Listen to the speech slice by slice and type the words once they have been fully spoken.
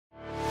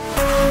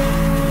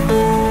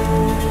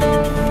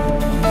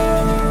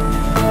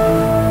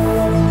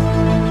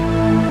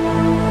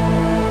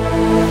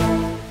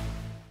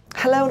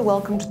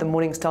welcome to the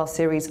Morningstar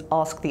series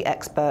Ask the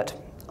Expert.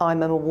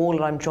 I'm Emma Wall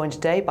and I'm joined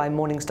today by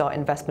Morningstar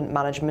Investment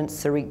Management's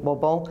Cyrique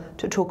Bourbon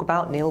to talk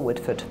about Neil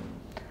Woodford.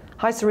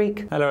 Hi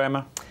Cyrique. Hello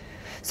Emma.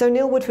 So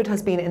Neil Woodford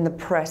has been in the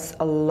press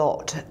a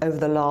lot over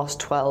the last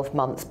 12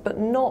 months, but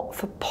not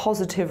for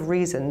positive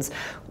reasons.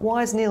 Why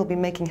has Neil been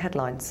making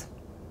headlines?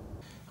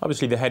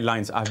 Obviously, the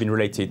headlines have been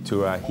related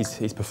to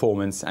his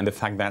performance and the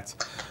fact that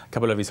a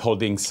couple of his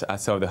holdings,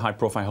 some of the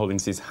high-profile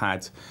holdings he's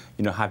had,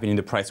 have been in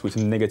the press with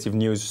some negative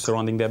news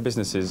surrounding their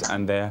businesses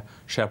and their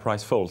share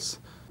price falls.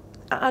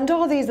 And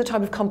are these the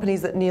type of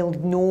companies that Neil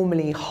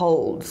normally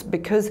holds?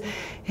 Because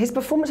his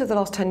performance over the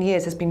last 10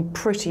 years has been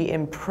pretty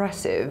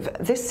impressive.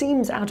 This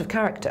seems out of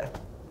character.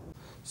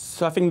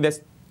 So I think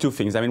there's two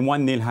things. I mean,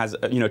 one, Neil has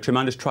a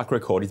tremendous track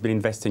record. He's been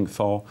investing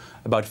for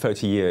about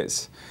 30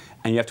 years.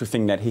 And you have to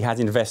think that he has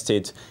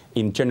invested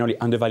in generally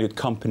undervalued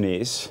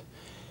companies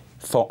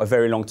for a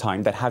very long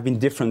time that have been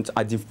different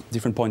at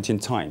different points in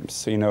time.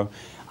 So,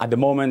 at the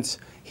moment,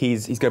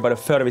 he's got about a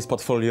third of his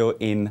portfolio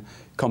in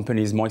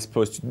companies more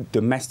exposed to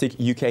domestic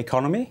UK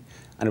economy.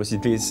 And obviously,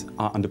 these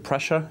are under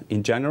pressure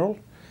in general.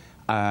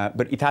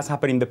 But it has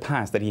happened in the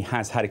past that he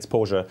has had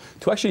exposure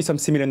to actually some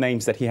similar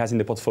names that he has in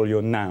the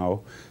portfolio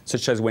now,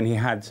 such as when he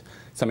had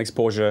some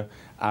exposure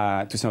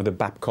to some of the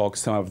Babcock,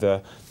 some of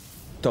the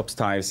Top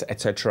Styles,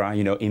 etc.,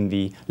 in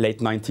the late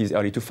 90s,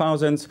 early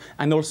 2000s,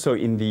 and also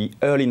in the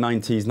early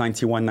 90s,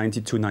 91,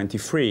 92,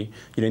 93,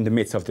 in the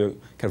midst of the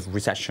kind of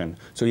recession.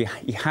 So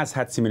he has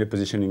had similar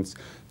positionings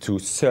to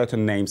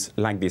certain names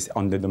like this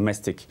on the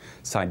domestic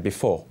side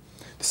before.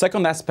 The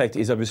second aspect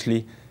is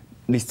obviously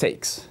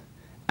mistakes.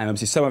 And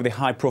obviously some of the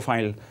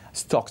high-profile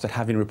stocks that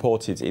have been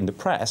reported in the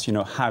press,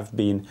 have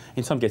been,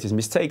 in some cases,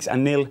 mistakes,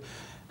 and Neil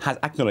has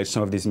acknowledged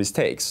some of these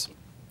mistakes.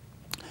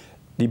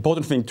 The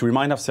important thing to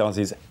remind ourselves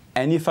is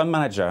any fund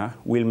manager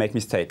will make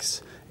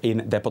mistakes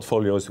in their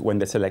portfolios when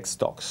they select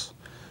stocks.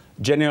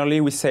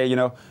 Generally, we say,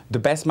 the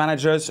best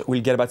managers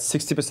will get about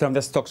 60% of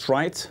their stocks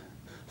right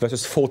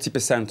versus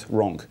 40%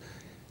 wrong.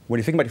 When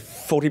you think about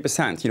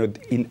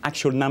 40%, in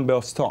actual number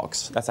of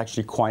stocks, that's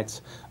actually quite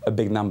a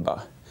big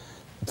number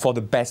for the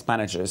best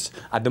managers.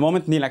 At the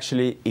moment, Neil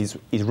actually is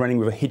running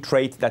with a hit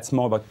rate that's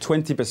more about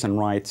 20%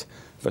 right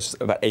versus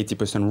about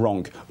 80%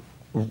 wrong.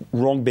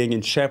 Wrong being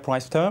in share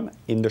price term,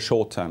 in the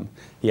short term.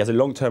 He has a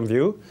long-term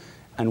view,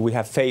 and we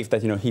have faith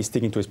that he's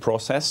sticking to his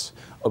process,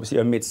 obviously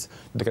amidst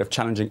the kind of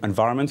challenging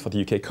environment for the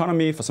UK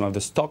economy, for some of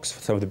the stocks, for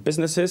some of the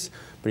businesses,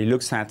 but he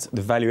looks at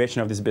the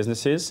valuation of these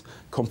businesses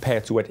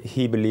compared to what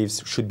he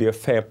believes should be a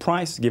fair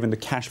price given the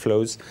cash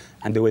flows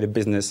and the way the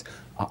business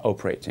are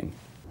operating.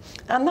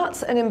 And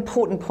that's an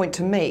important point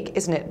to make,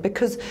 isn't it?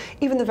 Because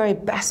even the very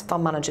best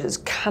fund managers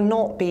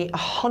cannot be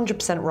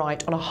 100%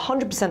 right on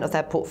 100% of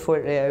their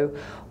portfolio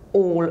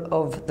all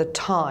of the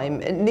time.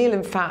 Neil,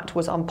 in fact,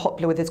 was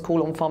unpopular with his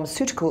call on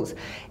pharmaceuticals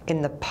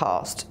in the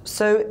past.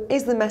 So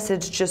is the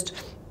message just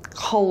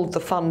hold the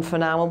fund for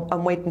now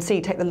and wait and see,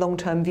 take the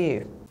long-term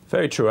view?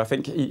 Very true. I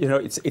think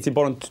it's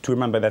important to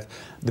remember that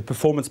the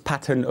performance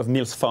pattern of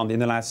Neil's fund in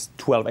the last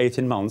 12,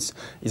 18 months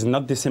is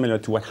not dissimilar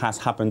to what has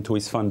happened to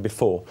his fund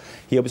before.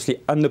 He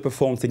obviously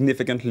underperformed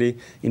significantly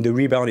in the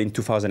rebound in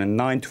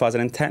 2009,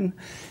 2010.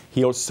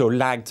 He also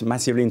lagged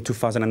massively in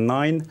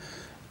 2009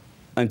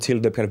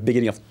 until the kind of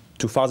beginning of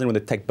 2000 when the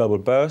tech bubble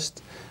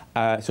burst.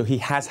 So he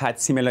has had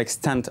similar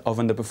extent of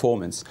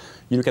underperformance.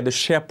 You look at the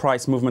share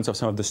price movements of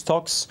some of the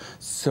stocks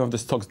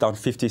down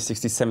 50,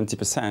 60,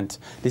 70%.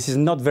 This is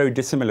not very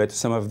dissimilar to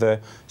some of the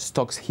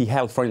stocks he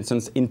held, for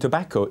instance, in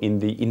tobacco in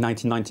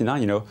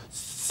 1999.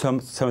 Some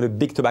of the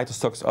big tobacco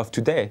stocks of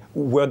today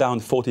were down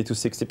 40 to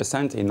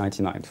 60% in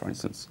 99, for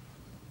instance.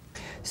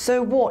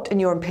 So what, in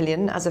your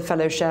opinion, as a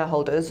fellow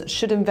shareholders,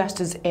 should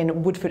investors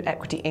in Woodford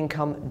Equity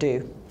Income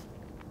do?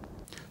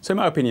 So in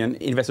my opinion,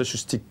 investors should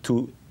stick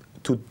to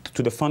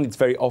the fund. It's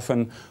very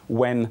often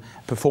when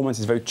performance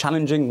is very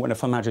challenging, when a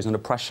fund manager is under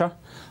pressure,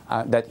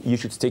 that you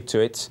should stick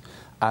to it,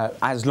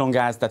 as long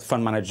as that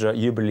fund manager,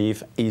 you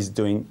believe, is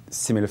doing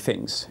similar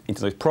things. In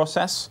terms of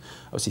process,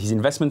 obviously his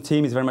investment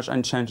team is very much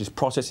unchanged, his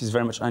process is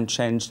very much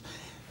unchanged.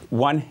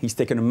 One, he's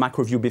taken a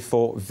macro view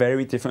before,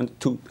 very different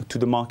to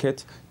the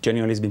market,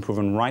 generally has been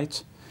proven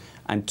right.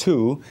 And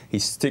two, he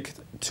sticks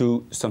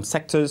to some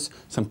sectors,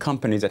 some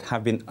companies that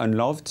have been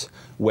unloved,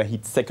 where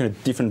he's taken a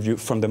different view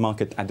from the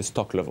market at the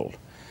stock level.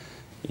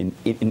 In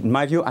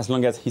my view, as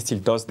long as he still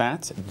does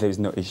that, there is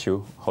no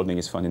issue holding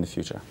his fund in the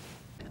future.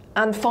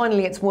 And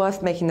finally, it's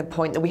worth making the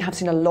point that we have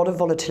seen a lot of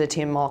volatility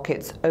in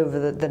markets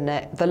over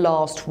the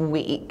last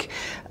week.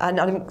 And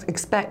I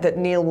expect that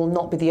Neil will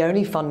not be the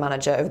only fund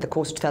manager over the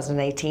course of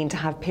 2018 to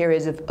have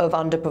periods of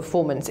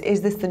underperformance.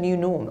 Is this the new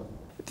norm?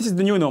 This is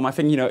the new norm. I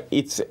think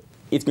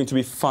it's going to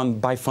be fund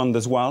by fund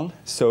as well.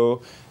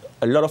 So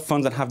a lot of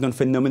funds that have done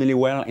phenomenally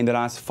well in the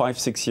last 5,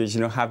 6 years,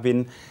 have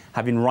been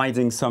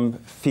riding some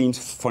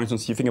themes. For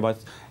instance, you think about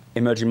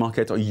emerging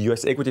market or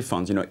US equity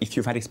funds. If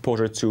you've had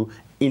exposure to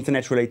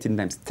internet-related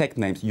names, tech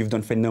names, you've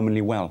done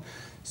phenomenally well.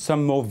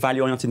 some more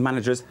value-oriented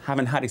managers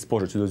haven't had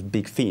exposure to those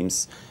big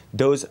themes.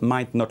 Those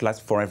might not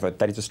last forever.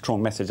 That is a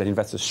strong message that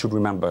investors should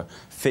remember.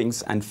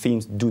 Things and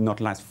themes do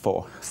not last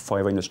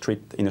forever in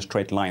a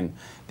straight line.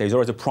 There is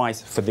always a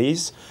price for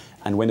these,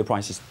 and when the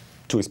price is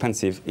too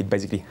expensive, it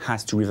basically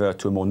has to revert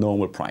to a more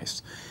normal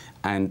price.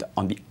 And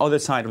on the other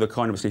side of the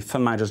coin, obviously,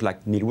 fund managers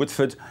like Neil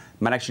Woodford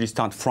might actually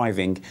start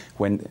thriving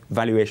when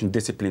valuation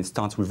discipline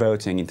starts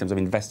reverting in terms of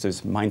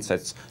investors'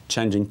 mindsets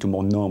changing to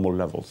more normal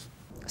levels.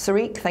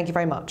 Cyrique, thank you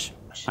very much.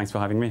 Thanks for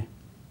having me.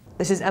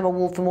 This is Emma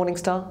Ward for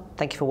Morningstar.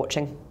 Thank you for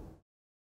watching.